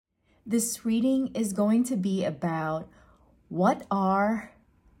This reading is going to be about what are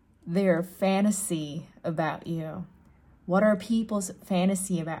their fantasy about you? What are people's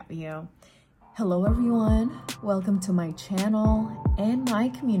fantasy about you? Hello everyone, welcome to my channel and my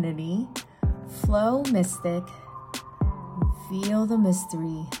community, FLO Mystic. Feel the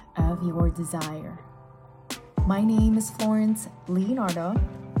mystery of your desire. My name is Florence Leonardo,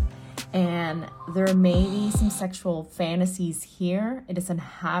 and there may be some sexual fantasies here. It doesn't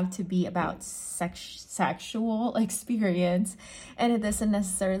have to be about sexual experience, and it doesn't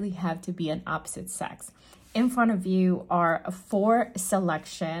necessarily have to be an opposite sex. In front of you are 4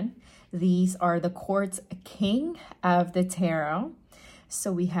 selection. These are the Court's King of the Tarot.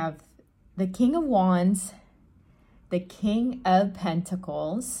 So we have the King of Wands, the King of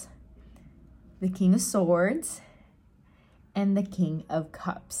Pentacles, the King of Swords, and the King of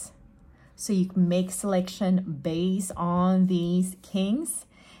Cups. So you can make selection based on these kings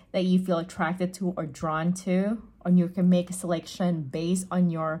that you feel attracted to or drawn to, or you can make a selection based on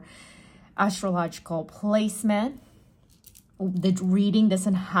your astrological placement. The reading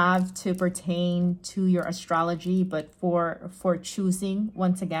doesn't have to pertain to your astrology, but for choosing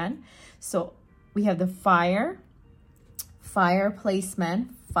once again. So we have the fire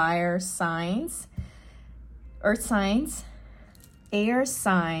placement, fire signs, earth signs, air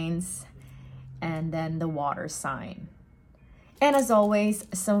signs, and then the water sign. And as always,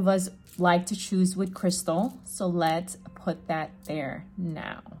 some of us like to choose with crystal, so let's put that there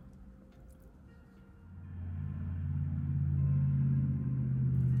now.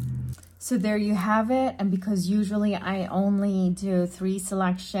 So there you have it, and because usually I only do 3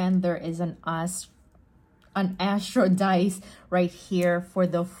 selection, there is an astro dice right here for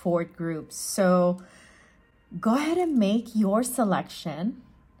the 4th group. So go ahead and make your selection,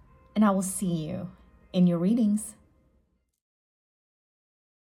 and I will see you in your readings.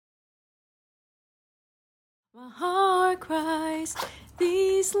 My heart cries,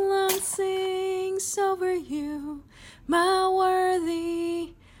 these lungs sings over you, my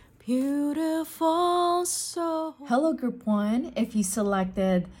worthy, beautiful soul. Hello, group 1. If you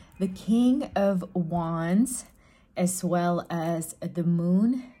selected the King of Wands as well as the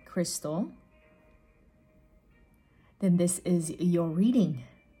Moon crystal, then this is your reading.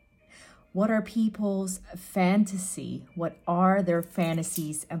 What are people's fantasy? What are their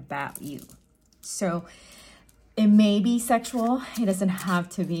fantasies about you? So it may be sexual. It doesn't have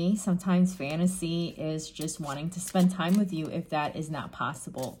to be. Sometimes fantasy is just wanting to spend time with you if that is not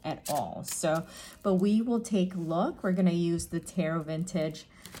possible at all. So, but we will take a look. We're going to use the Tarot Vintage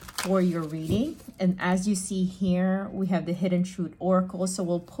for your reading. And as you see here, we have the Hidden Truth Oracle. So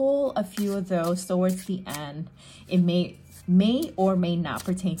we'll pull a few of those towards the end. It may or may not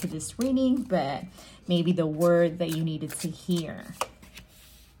pertain to this reading, but maybe the word that you needed to hear.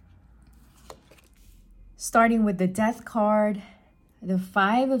 Starting with the Death card, the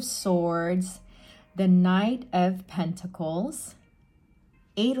 5 of Swords, the Knight of Pentacles,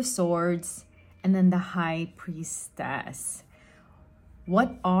 8 of Swords, and then the High Priestess.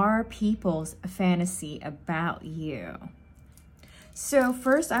 What are people's fantasy about you? So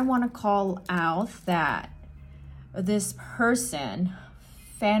first I want to call out that this person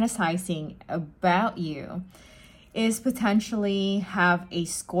fantasizing about you is potentially have a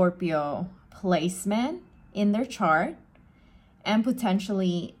Scorpio placement in their chart and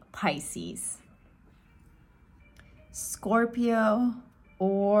potentially Pisces. Scorpio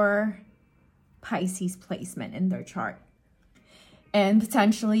or Pisces placement in their chart. And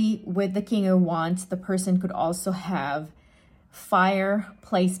potentially with the King of Wands, the person could also have fire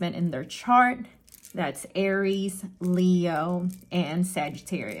placement in their chart. That's Aries, Leo, and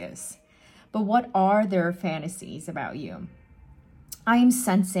Sagittarius. But what are their fantasies about you? I am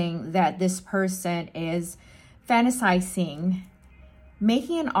sensing that this person is fantasizing,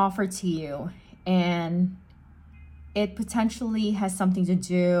 making an offer to you, and it potentially has something to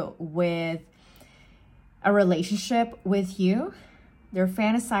do with a relationship with you. They're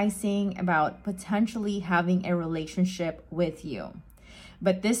fantasizing about potentially having a relationship with you.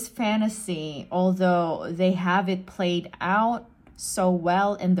 But this fantasy, although they have it played out so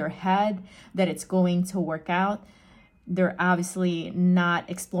well in their head that it's going to work out, they're obviously not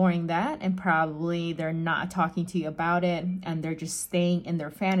exploring that, and probably they're not talking to you about it, and they're just staying in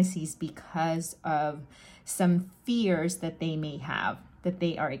their fantasies because of some fears that they may have, that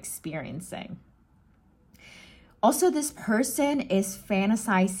they are experiencing. Also, this person is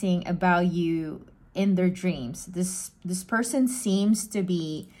fantasizing about you in their dreams. This person seems to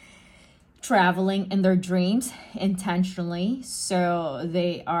be traveling in their dreams intentionally. So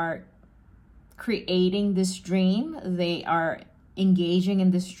they are creating this dream. They are engaging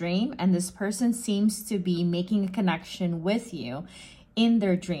in this dream, and this person seems to be making a connection with you in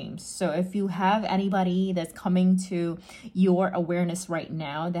their dreams. So if you have anybody that's coming to your awareness right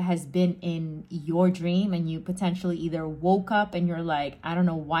now that has been in your dream, and you potentially either woke up and you're like, I don't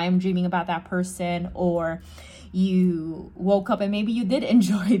know why I'm dreaming about that person, or you woke up and maybe you did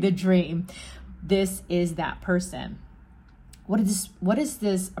enjoy the dream, this is that person. What is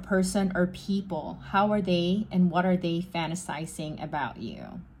this a person or people? How are they, and what are they fantasizing about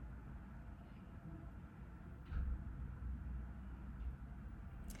you?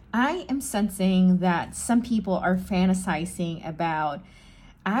 I am sensing that some people are fantasizing about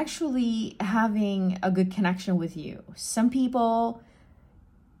actually having a good connection with you. Some people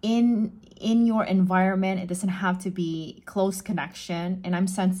in your environment, it doesn't have to be close connection, and I'm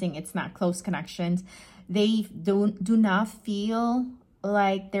sensing it's not close connections. They do not feel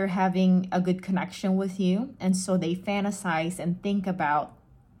like they're having a good connection with you, and so they fantasize and think about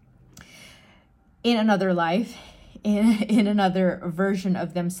in another life, in another version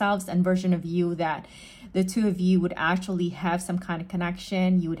of themselves and version of you, that the two of you would actually have some kind of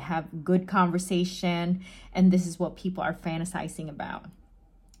connection. You would have good conversation, and this is what people are fantasizing about.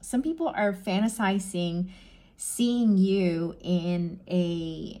 Some people are fantasizing seeing you in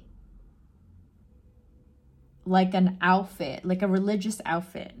like an outfit, like a religious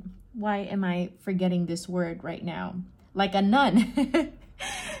outfit. Why am I forgetting this word right now? Like a nun.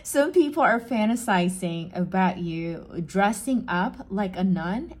 Some people are fantasizing about you dressing up like a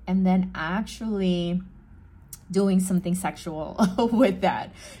nun and then actually doing something sexual with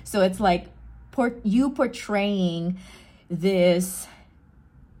that. So it's like you portraying this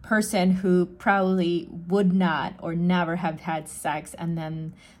person who probably would not or never have had sex, and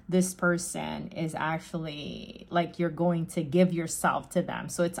then this person is actually like you're going to give yourself to them.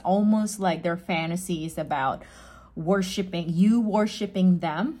 So it's almost like their fantasies about worshiping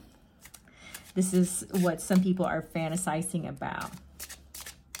them. This is what some people are fantasizing about.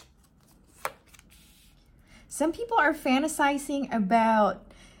 Some people are fantasizing about,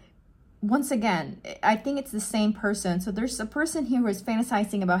 once again, I think it's the same person. So there's a person here who is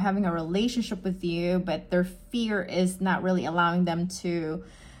fantasizing about having a relationship with you, but their fear is not really allowing them to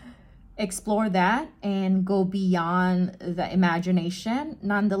explore that and go beyond the imagination.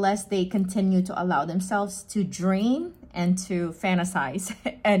 Nonetheless, they continue to allow themselves to dream and to fantasize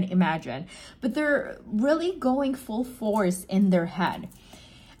and imagine, but they're really going full force in their head.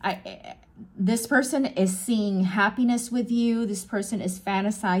 This person is seeing happiness with you. This person is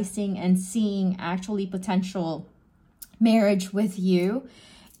fantasizing and seeing actually potential marriage with you.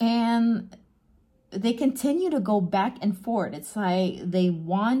 And they continue to go back and forth. It's like they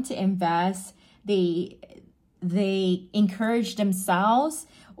want to invest. They encourage themselves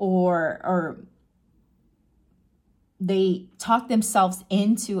or they talk themselves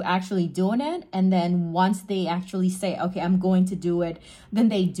into actually doing it. And then once they actually say, okay, I'm going to do it, then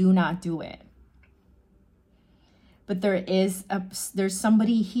they do not do it. But there's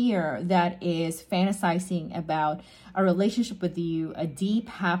somebody here that is fantasizing about a relationship with you, a deep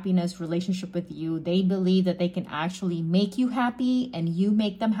happiness relationship with you. They believe that they can actually make you happy and you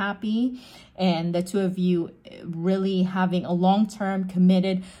make them happy. And the two of you really having a long-term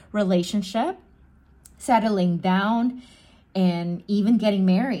committed relationship, settling down, and even getting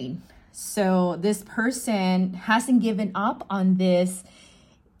married. So this person hasn't given up on this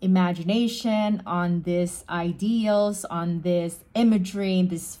imagination, on this ideals, on this imagery,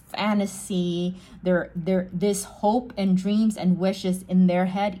 this fantasy, this hope and dreams and wishes in their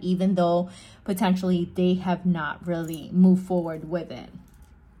head, even though potentially they have not really moved forward with it.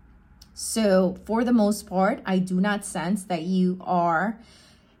 So for the most part, I do not sense that you are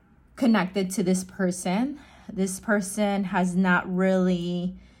connected to this person. This person has not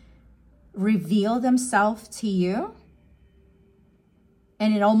really revealed themselves to you.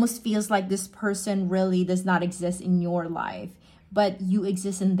 And it almost feels like this person really does not exist in your life, but you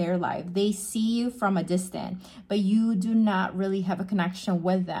exist in their life. They see you from a distance, but you do not really have a connection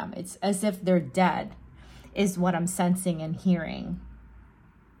with them. It's as if they're dead, is what I'm sensing and hearing.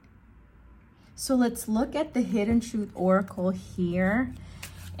 So let's look at the Hidden Truth Oracle here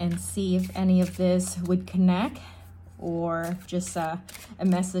and see if any of this would connect, or just a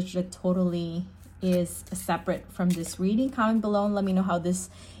message that totally is separate from this reading. Comment below and let me know how this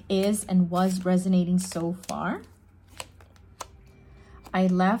is and was resonating so far. I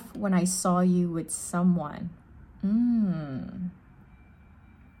left when I saw you with someone.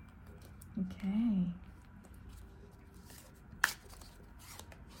 Okay.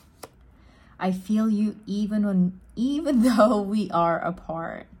 I feel you even though we are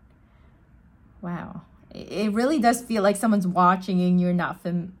apart. Wow. It really does feel like someone's watching and you're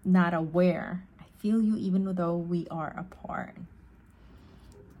not aware. I feel you even though we are apart.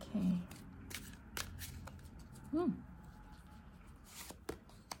 Okay.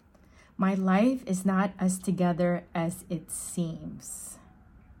 My life is not as together as it seems.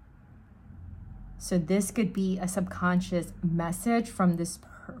 So this could be a subconscious message from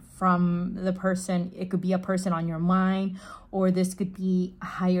from the person. It could be a person on your mind, or this could be a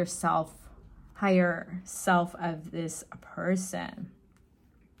higher self of this person.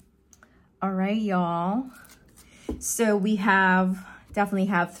 All right, y'all. So we definitely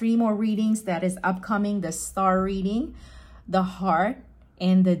have 3 more readings that is upcoming: the star reading, the heart,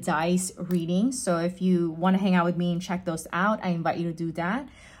 and the dice reading. So if you want to hang out with me and check those out, I invite you to do that.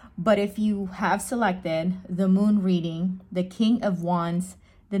 But if you have selected the moon reading, the King of Wands,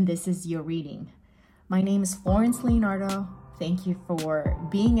 then this is your reading. My name is Florence Leonardo. Thank you for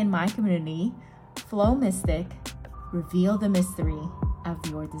being in my community. Flow Mystic, reveal the mystery of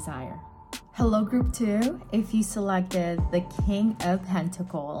your desire. Hello, Group 2. If you selected the King of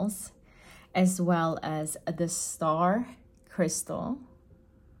Pentacles, as well as the Star Crystal,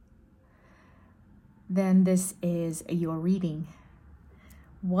 then this is your reading.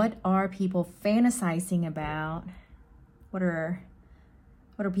 What are people fantasizing about? What are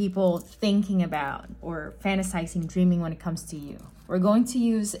people thinking about or fantasizing, dreaming when it comes to you? We're going to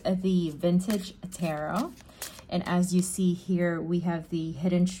use the Vintage Tarot. And as you see here, we have the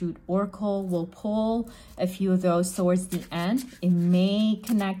Hidden Truth Oracle. We'll pull a few of those towards the end. It may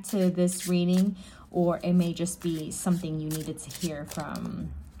connect to this reading, or it may just be something you needed to hear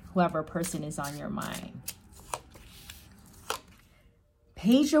from whoever person is on your mind.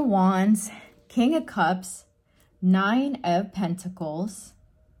 Page of Wands, King of Cups, 9 of Pentacles,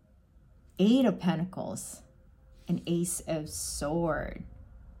 8 of Pentacles, and Ace of Swords.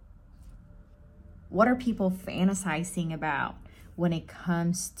 What are people fantasizing about when it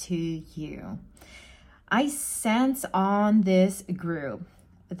comes to you? I sense on this group,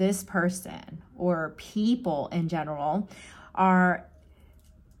 this person or people in general are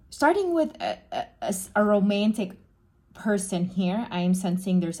starting with a romantic person here. I am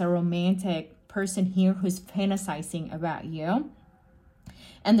sensing there's a romantic person here who's fantasizing about you.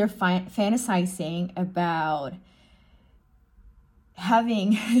 And they're fantasizing about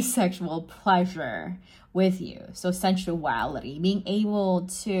having sexual pleasure with you. So sensuality, being able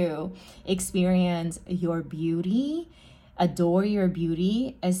to experience your beauty, adore your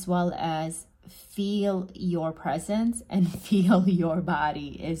beauty, as well as feel your presence and feel your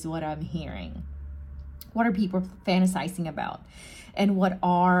body is what I'm hearing. What are people fantasizing about? And what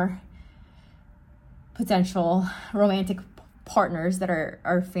are potential romantic partners that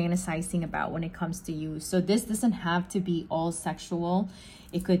are fantasizing about when it comes to you? So this doesn't have to be all sexual.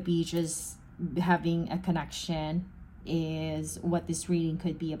 It could be just having a connection is what this reading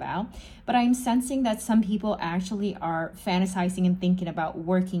could be about. But I'm sensing that some people actually are fantasizing and thinking about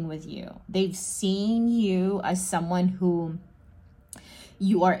working with you. They've seen you as someone who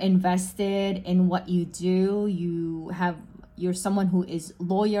you are invested in what you do. You're someone who is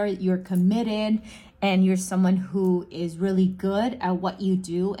loyal, you're committed, and you're someone who is really good at what you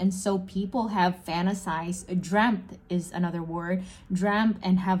do. And so people have fantasized, dreamt is another word, dreamt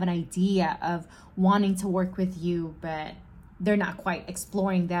and have an idea of wanting to work with you, but they're not quite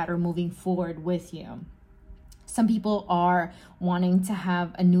exploring that or moving forward with you. Some people are wanting to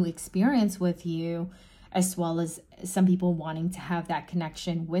have a new experience with you, as well as some people wanting to have that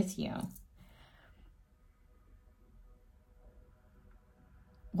connection with you.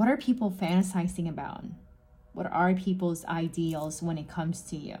 What are people fantasizing about? What are people's ideals when it comes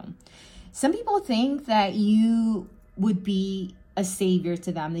to you? Some people think that you would be a savior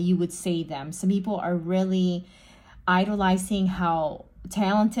to them, that you would save them. Some people are really idolizing how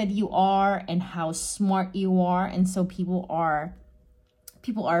talented you are and how smart you are. And so people are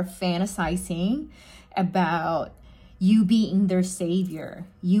fantasizing about you being their savior,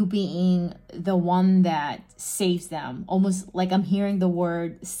 you being the one that saves them. Almost like I'm hearing the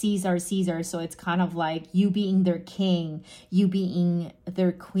word Caesar. So it's kind of like you being their king, you being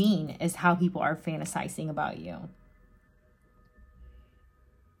their queen is how people are fantasizing about you.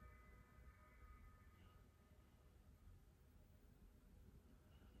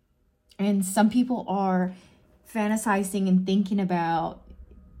 And some people are fantasizing and thinking about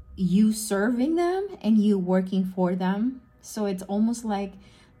you serving them and you working for them. So it's almost like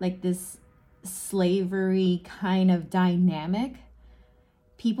this slavery kind of dynamic.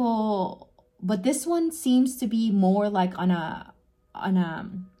 People, but this one seems to be more like on a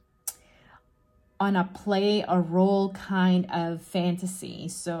play a role kind of fantasy.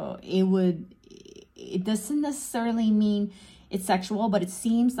 So it it doesn't necessarily mean it's sexual, but it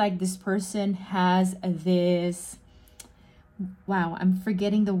seems like this person has this, wow, I'm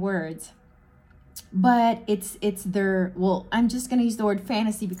forgetting the words, but it's their, well, I'm just gonna use the word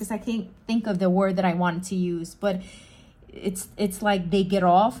fantasy because I can't think of the word that I wanted to use, but it's like they get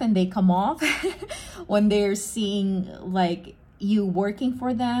off and they come off when they're seeing like you working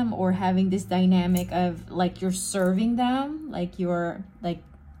for them, or having this dynamic of like you're serving them, like you're like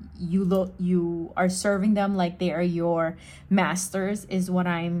you are serving them like they are your masters, is what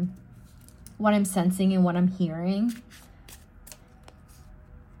I'm sensing and what I'm hearing.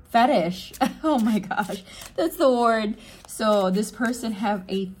 Fetish. Oh my gosh, that's the word. So this person have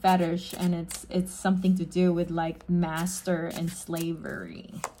a fetish, and it's something to do with like master and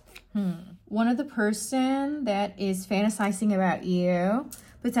slavery. One of the person that is fantasizing about you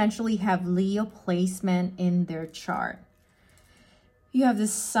potentially have Leo placement in their chart. You have the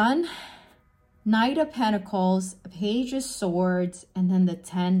Sun, Knight of Pentacles, Page of Swords, and then the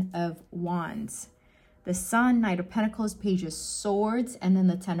 10 of Wands. The Sun, Knight of Pentacles, Page of Swords, and then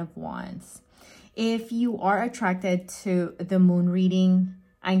the 10 of Wands. If you are attracted to the moon reading,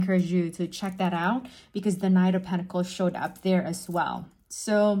 I encourage you to check that out because the Knight of Pentacles showed up there as well.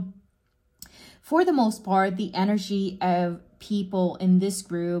 So for the most part, the energy of people in this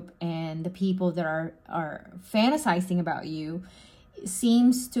group and the people that are fantasizing about you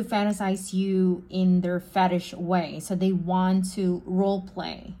seems to fantasize you in their fetish way. So they want to role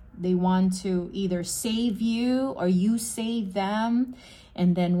play. They want to either save you or you save them.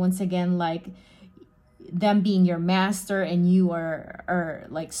 And then once again, like them being your master and you are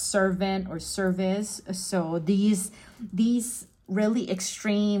like servant or service. So these really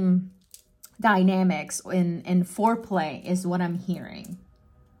extreme dynamics in foreplay is what I'm hearing.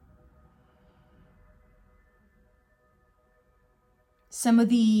 Some of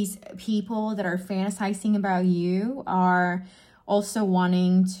these people that are fantasizing about you are also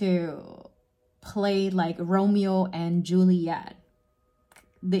wanting to play like Romeo and Juliet.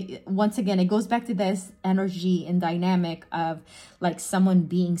 Once again, it goes back to this energy and dynamic of like someone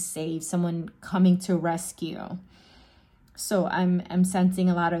being saved, someone coming to rescue. So I'm sensing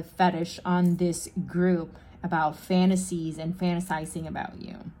a lot of fetish on this group about fantasies and fantasizing about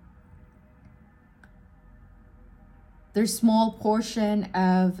you. There's small portion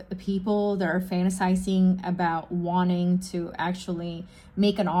of people that are fantasizing about wanting to actually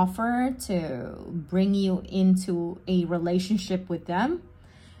make an offer to bring you into a relationship with them.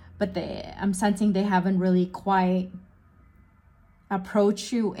 But I'm sensing they haven't really quite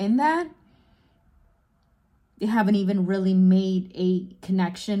approached you in that. They haven't even really made a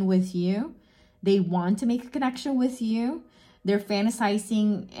connection with you. They want to make a connection with you. They're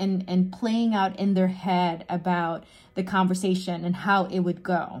fantasizing and playing out in their head about the conversation and how it would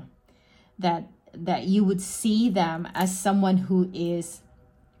go. That you would see them as someone who is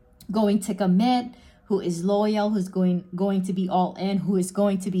going to commit, who is loyal, who's going to be all in, who is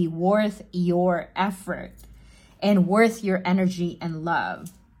going to be worth your effort and worth your energy and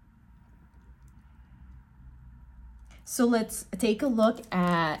love. So let's take a look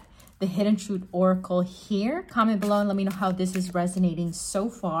at the Hidden Truth Oracle here. Comment below and let me know how this is resonating so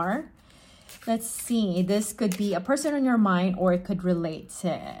far. Let's see. This could be a person on your mind, or it could relate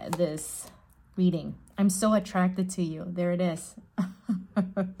to this reading. I'm so attracted to you. There it is. I'm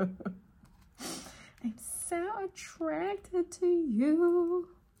so attracted to you.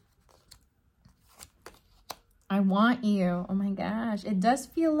 I want you. Oh my gosh. It does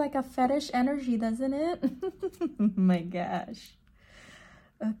feel like a fetish energy, doesn't it? Oh my gosh.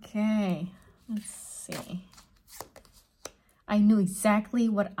 Okay. Let's see. I knew exactly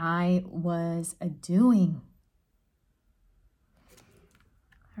what I was doing.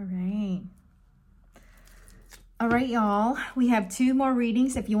 All right. All right, y'all. We have 2 more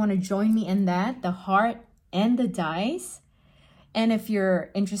readings if you want to join me in that. The heart and the dice. And if you're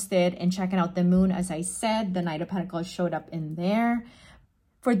interested in checking out the moon, as I said, the Knight of Pentacles showed up in there.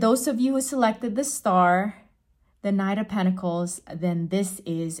 For those of you who selected the star, the Knight of Pentacles, then this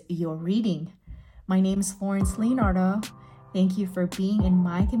is your reading. My name is Florence Leonardo. Thank you for being in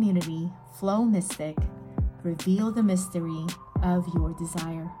my community, Flow Mystic. Reveal the mystery of your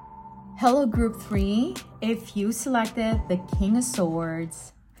desire. Hello, Group 3. If you selected the King of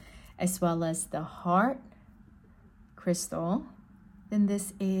Swords, as well as the Heart Crystal, then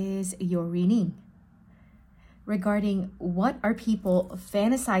this is your reading regarding what are people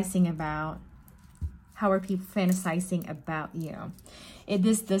fantasizing about. How are people fantasizing about you?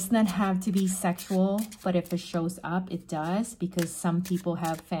 This does not have to be sexual, but if it shows up, it does, because some people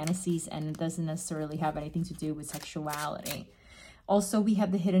have fantasies and it doesn't necessarily have anything to do with sexuality. Also, we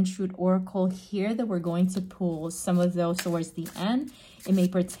have the Hidden Truth Oracle here that we're going to pull some of those towards the end. It may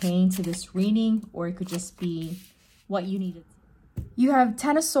pertain to this reading, or it could just be what you needed. You have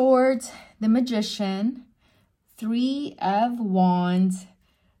 10 of Swords, the Magician, 3 of Wands,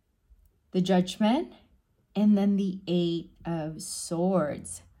 the Judgment, and then the 8 of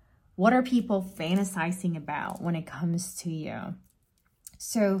Swords. What are people fantasizing about when it comes to you?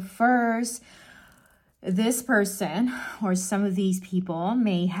 So first, this person or some of these people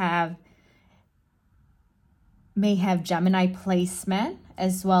may have Gemini placement,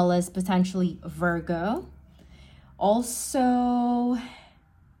 as well as potentially Virgo. Also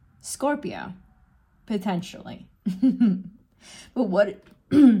Scorpio, potentially. But what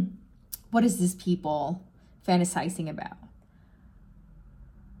is this people fantasizing about?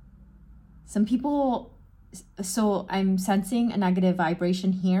 Some people, so I'm sensing a negative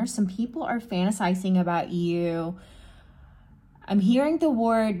vibration here. Some people are fantasizing about you. I'm hearing the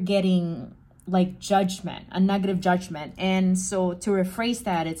word getting like judgment, a negative judgment. And so to rephrase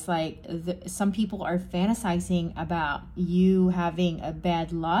that, it's like some people are fantasizing about you having a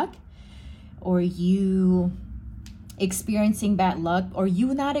bad luck, or you experiencing bad luck, or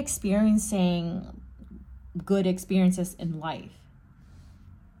you not experiencing good experiences in life.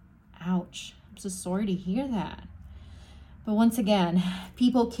 Ouch. I'm so sorry to hear that. But once again,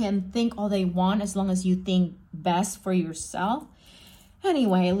 people can think all they want as long as you think best for yourself.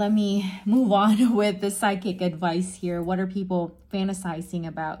 Anyway, let me move on with the psychic advice here. What are people fantasizing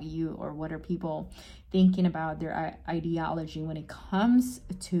about you, or what are people thinking about their ideology when it comes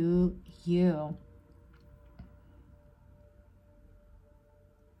to you?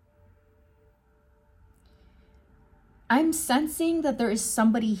 I'm sensing that there is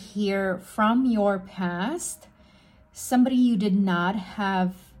somebody here from your past, somebody you did not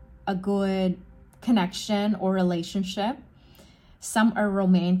have a good connection or relationship. Some are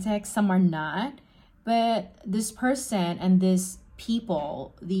romantic, some are not. But this person and these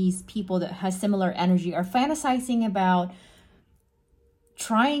people that has similar energy are fantasizing about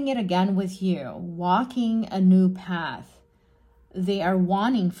trying it again with you, walking a new path. They are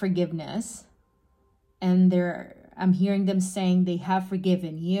wanting forgiveness, and I'm hearing them saying they have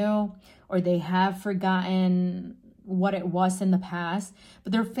forgiven you, or they have forgotten what it was in the past,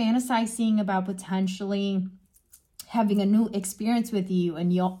 but they're fantasizing about potentially having a new experience with you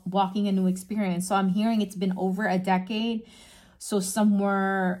and you walking a new experience. So I'm hearing it's been over a decade. So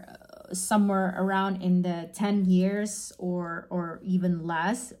somewhere around in the 10 years or even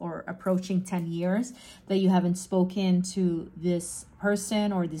less, or approaching 10 years, that you haven't spoken to this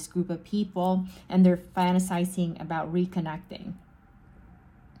person or this group of people, and they're fantasizing about reconnecting.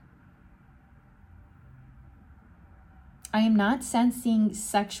 I am not sensing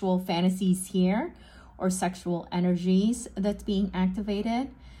sexual fantasies here or sexual energies that's being activated,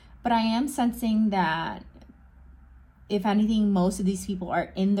 but I am sensing that if anything, most of these people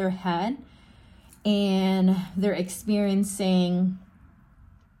are in their head and they're experiencing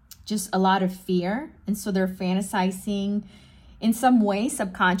just a lot of fear. And so they're fantasizing in some way,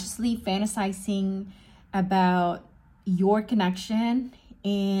 subconsciously fantasizing about your connection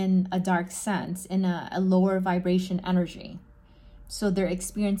in a dark sense, in a lower vibration energy. So they're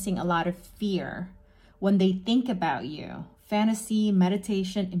experiencing a lot of fear when they think about you. Fantasy,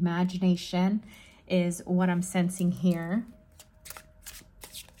 meditation, imagination is what I'm sensing here.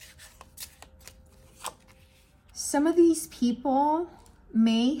 Some of these people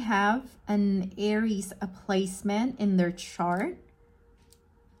may have an Aries placement in their chart.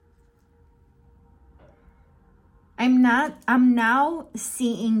 I'm now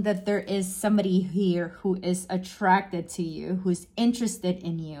seeing that there is somebody here who is attracted to you, who's interested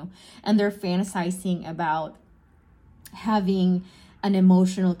in you, and they're fantasizing about having an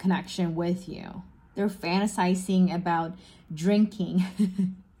emotional connection with you. They're fantasizing about drinking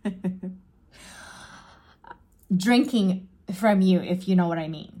from you, if you know what I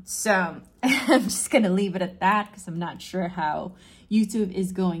mean. So I'm just going to leave it at that because I'm not sure how YouTube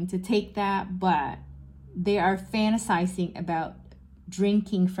is going to take that, but they are fantasizing about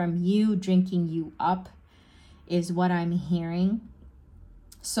drinking from you, drinking you up is what I'm hearing.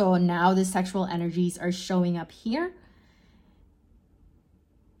 So now the sexual energies are showing up here.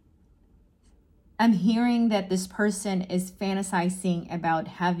 I'm hearing that this person is fantasizing about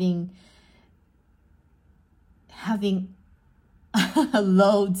having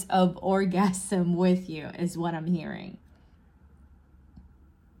loads of orgasm with you is what I'm hearing.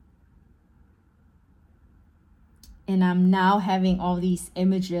 And I'm now having all these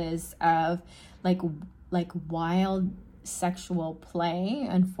images of like wild sexual play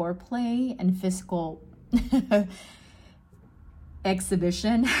and foreplay and physical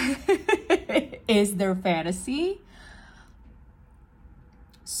exhibition is their fantasy.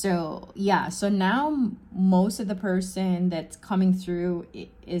 So yeah, so now most of the person that's coming through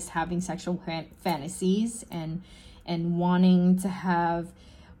is having sexual fantasies and wanting to have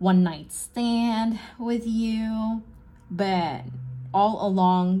one night stand with you, but all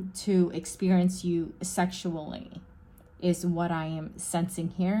along to experience you sexually is what I am sensing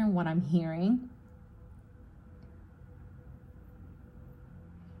here and what I'm hearing.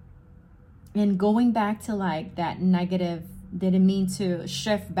 And going back to like that negative, didn't mean to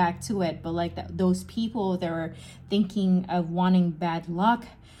shift back to it, but like those people that are thinking of wanting bad luck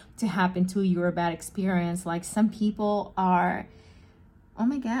to happen to you or a bad experience, like some people are, oh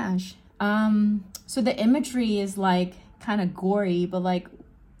my gosh. So the imagery is like kind of gory, but like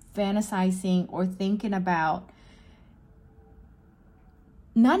fantasizing or thinking about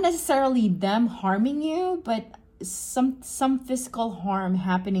not necessarily them harming you, but some physical harm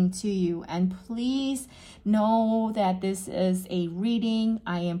happening to you. And please know that this is a reading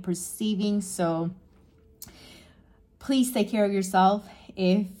I am perceiving, so please take care of yourself.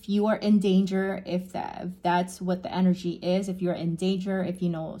 If you are in danger, if that's what the energy is, if you're in danger, if you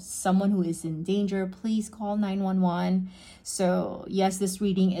know someone who is in danger, please call 911. So yes, this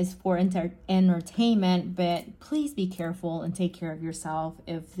reading is for entertainment, but please be careful and take care of yourself.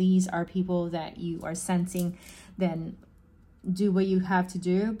 If these are people that you are sensing, then do what you have to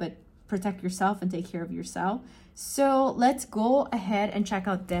do, but protect yourself and take care of yourself. So let's go ahead and check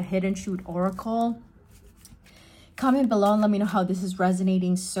out the Hidden Truth Oracle. Comment below and let me know how this is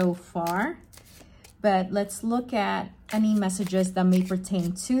resonating so far. But let's look at any messages that may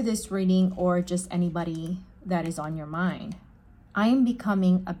pertain to this reading or just anybody that is on your mind. I am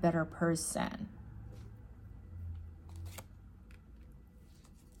becoming a better person.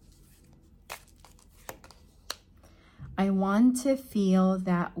 I want to feel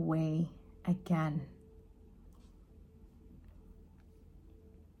that way again.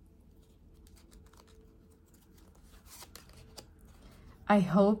 I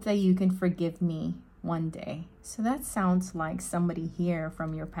hope that you can forgive me one day. So that sounds like somebody here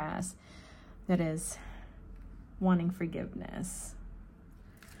from your past that is wanting forgiveness.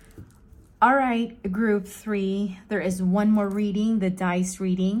 All right, group 3, there is one more reading, the dice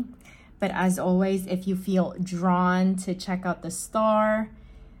reading. But as always, if you feel drawn to check out the star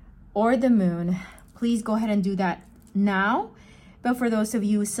or the moon, please go ahead and do that now. But for those of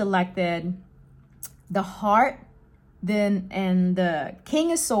you who selected the heart, then and the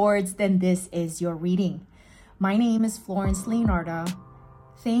King of Swords, then this is your reading. My name is Florence Leonardo.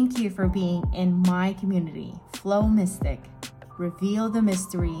 Thank you for being in my community. Flow Mystic, reveal the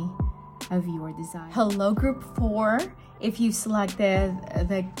mystery of your desire. Hello, group 4. If you selected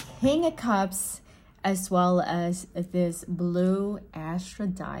the King of Cups as well as this blue Astra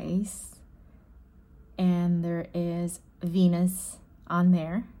dice, and there is Venus on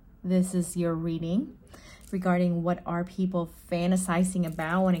there, this is your reading regarding what are people fantasizing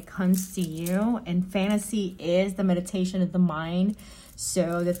about when it comes to you. And fantasy is the meditation of the mind.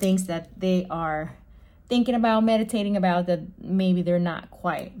 So the things that they are thinking about, meditating about, that maybe they're not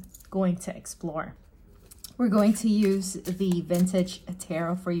quite going to explore. We're going to use the Vintage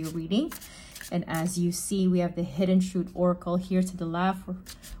Tarot for your reading. And as you see, we have the Hidden Truth Oracle here to the left.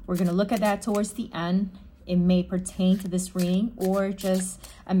 We're going to look at that towards the end. It may pertain to this reading or just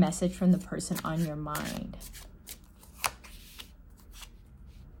a message from the person on your mind.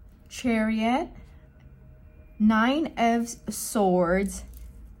 Chariot, 9 of Swords,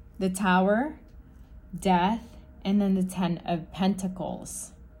 the Tower, Death, and then the 10 of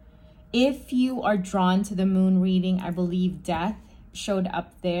Pentacles. If you are drawn to the moon reading, I believe Death showed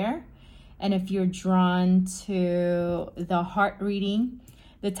up there. And if you're drawn to the heart reading,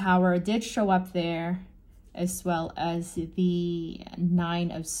 the Tower did show up there, as well as the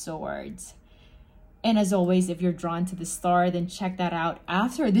 9 of Swords. And as always, if you're drawn to the star, then check that out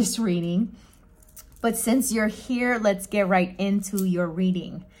after this reading. But since you're here, let's get right into your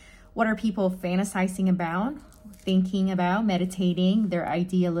reading. What are people fantasizing about, thinking about, meditating, their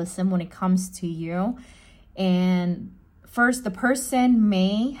idealism when it comes to you? And first, the person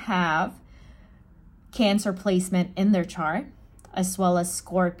may have Cancer placement in their chart, as well as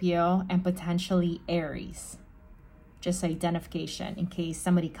Scorpio and potentially Aries. Just identification in case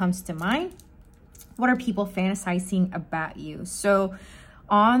somebody comes to mind. What are people fantasizing about you? So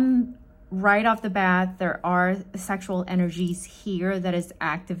right off the bat, there are sexual energies here that is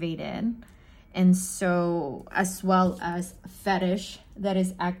activated. And so, as well as fetish that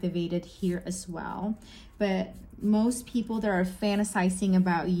is activated here as well. But most people that are fantasizing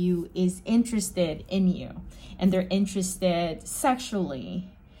about you is interested in you, and they're interested sexually,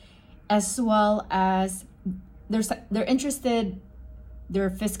 as well as they're interested, they're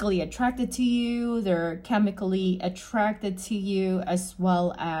physically attracted to you, they're chemically attracted to you, as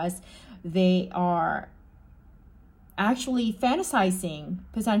well as they are actually fantasizing,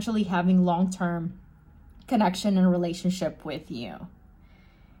 potentially having long-term connection and relationship with you.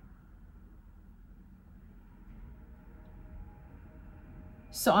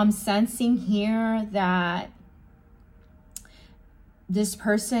 So I'm sensing here that this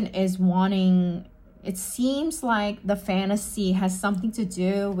person is wanting, it seems like the fantasy has something to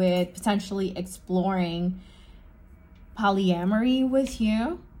do with potentially exploring polyamory with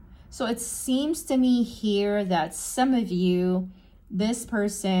you. So it seems to me here that some of you, this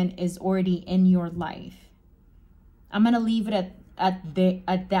person is already in your life. I'm going to leave it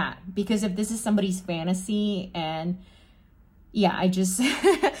at that, because if this is somebody's fantasy, and yeah,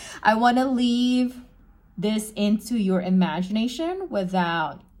 I want to leave this into your imagination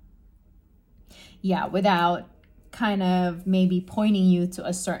without kind of maybe pointing you to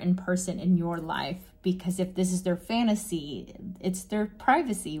a certain person in your life, because if this is their fantasy, it's their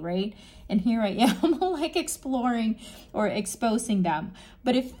privacy, right? And here I am like exploring or exposing them.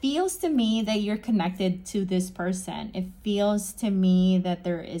 But it feels to me that you're connected to this person. It feels to me that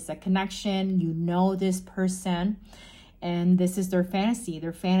there is a connection. You know this person, and this is their fantasy.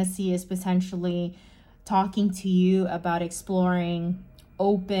 Their fantasy is potentially talking to you about exploring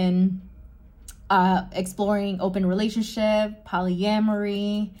open relationship,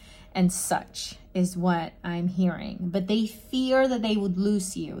 polyamory, and such is what I'm hearing. But they fear that they would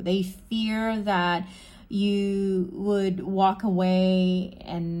lose you. They fear that you would walk away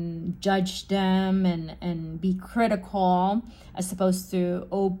and judge them and be critical, as opposed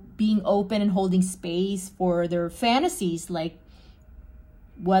to being open and holding space for their fantasies. Like,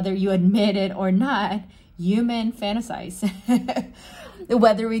 whether you admit it or not, human fantasize.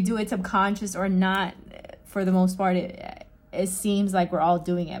 Whether we do it subconscious or not, for the most part, it seems like we're all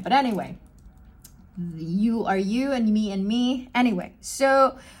doing it. But anyway, you are you and me. Anyway,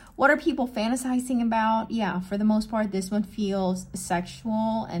 so what are people fantasizing about? Yeah, for the most part, this one feels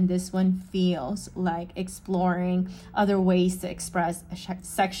sexual, and this one feels like exploring other ways to express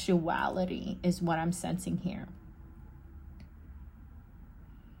sexuality is what I'm sensing here.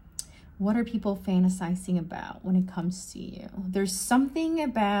 What are people fantasizing about when it comes to you? There's something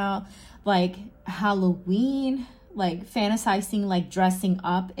about like Halloween, like fantasizing, like dressing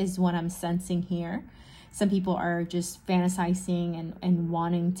up is what I'm sensing here. Some people are just fantasizing and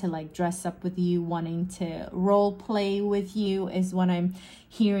wanting to like dress up with you, wanting to role play with you is what I'm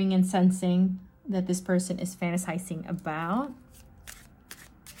hearing and sensing that this person is fantasizing about.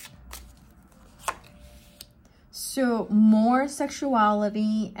 So more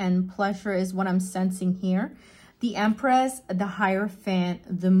sexuality and pleasure is what I'm sensing here. The Empress, the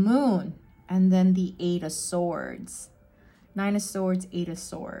Hierophant, the Moon, and then the Eight of Swords. 9 of Swords, 8 of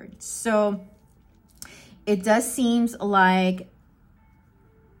Swords. So it does seem like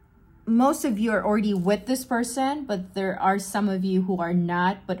most of you are already with this person, but there are some of you who are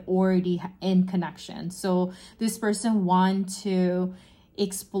not, but already in connection. So this person wants to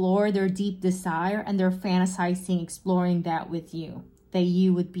explore their deep desire, and they're fantasizing exploring that with you, that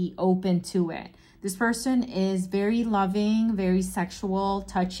you would be open to it. This person is very loving, very sexual,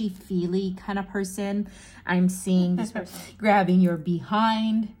 touchy-feely kind of person. I'm seeing this person grabbing your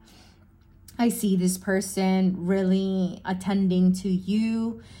behind. I see this person really attending to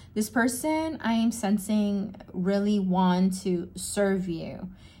you. This person, I am sensing, really want to serve you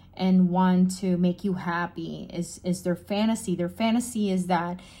and want to make you happy is their fantasy. Their fantasy is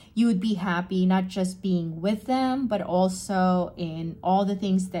that you would be happy, not just being with them, but also in all the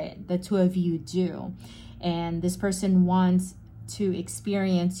things that the two of you do. And this person wants to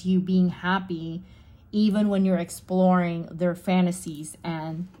experience you being happy, even when you're exploring their fantasies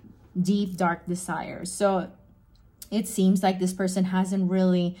and deep, dark desires. So it seems like this person hasn't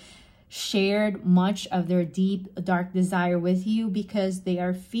really shared much of their deep, dark desire with you because they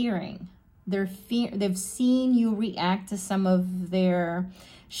are fearing. They've seen you react to some of their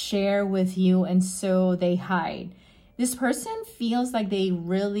share with you, and so they hide. This person feels like they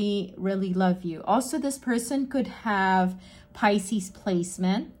really, really love you. Also, this person could have Pisces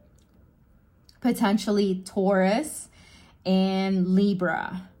placement, potentially Taurus and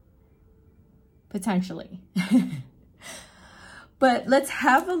Libra, potentially. But let's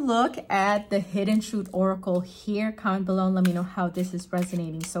have a look at the Hidden Truth Oracle here. Comment below and let me know how this is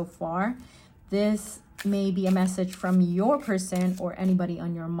resonating so far. This may be a message from your person or anybody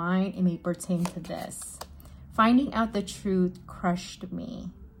on your mind. It may pertain to this. Finding out the truth crushed me.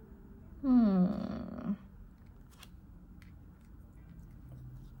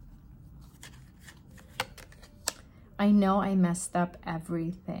 I know I messed up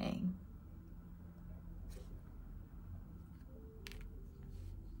everything.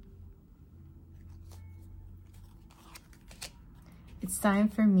 It's time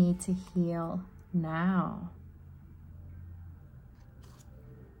for me to heal now.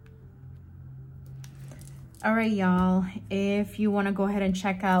 All right, y'all, if you want to go ahead and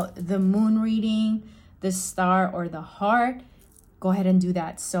check out the moon reading, the star or the heart, go ahead and do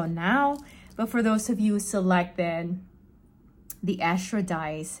that. So now, but for those of you who selected the Astro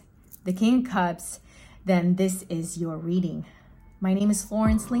dice, the King of Cups, then this is your reading. My name is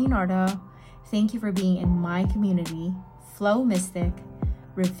Florence Leonardo. Thank you for being in my community. Flow Mystic,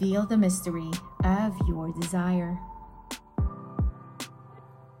 reveal the mystery of your desire.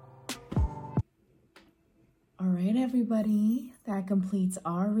 All right, everybody, that completes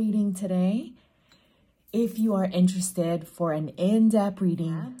our reading today. If you are interested for an in-depth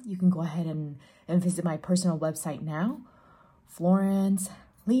reading, you can go ahead and visit my personal website now,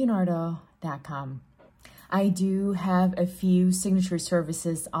 FlorenceLeonardo.com. I do have a few signature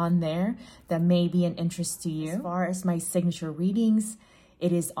services on there that may be an interest to you. As far as my signature readings,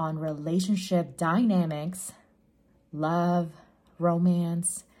 it is on relationship dynamics, love,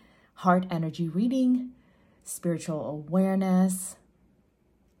 romance, heart energy reading, spiritual awareness,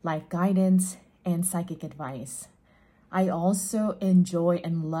 life guidance, and psychic advice. I also enjoy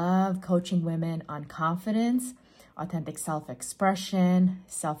and love coaching women on confidence, authentic self-expression,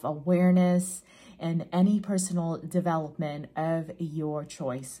 self-awareness, and any personal development of your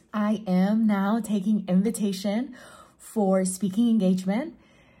choice. I am now taking invitation for speaking engagement.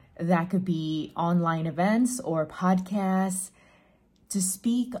 That could be online events or podcasts to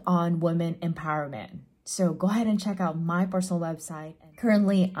speak on women empowerment. So go ahead and check out my personal website.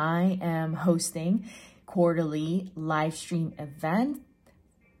 Currently, I am hosting quarterly live stream event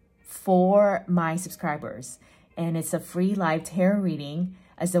for my subscribers. And it's a free live tarot reading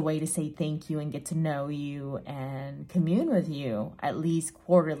as a way to say thank you and get to know you and commune with you at least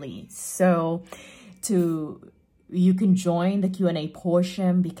quarterly. So you can join the Q&A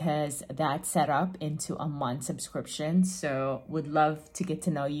portion because that's set up into a month subscription. So would love to get to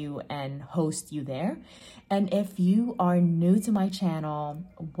know you and host you there. And if you are new to my channel,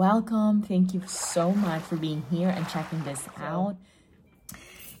 welcome. Thank you so much for being here and checking this out.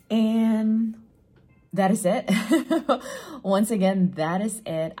 And that is it. Once again, that is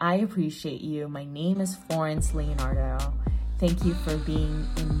it. I appreciate you. My name is Florence Leonardo. Thank you for being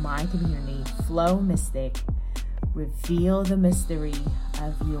in my community. Flow Mystic. Reveal the mystery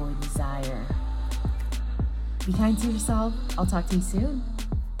of your desire. Be kind to yourself. I'll talk to you soon.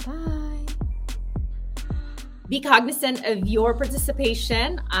 Bye. Be cognizant of your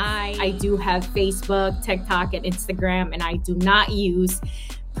participation. I do have Facebook, TikTok, and Instagram, and I do not use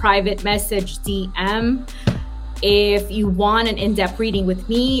private message DM. If you want an in-depth reading with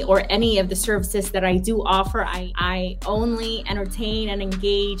me or any of the services that I do offer, I only entertain and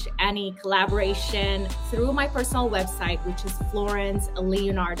engage any collaboration through my personal website, which is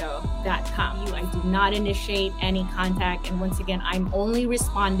FlorenceLeonardo.com. I do not initiate any contact. And once again, I'm only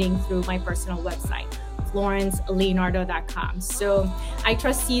responding through my personal website, FlorenceLeonardo.com. So I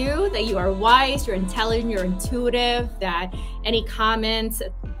trust you that you are wise, you're intelligent, you're intuitive, that any comments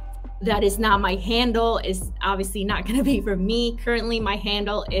that is not my handle is obviously not going to be for me. Currently, my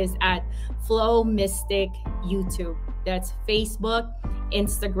handle is at Flow Mystic YouTube. That's Facebook,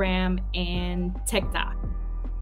 Instagram, and TikTok.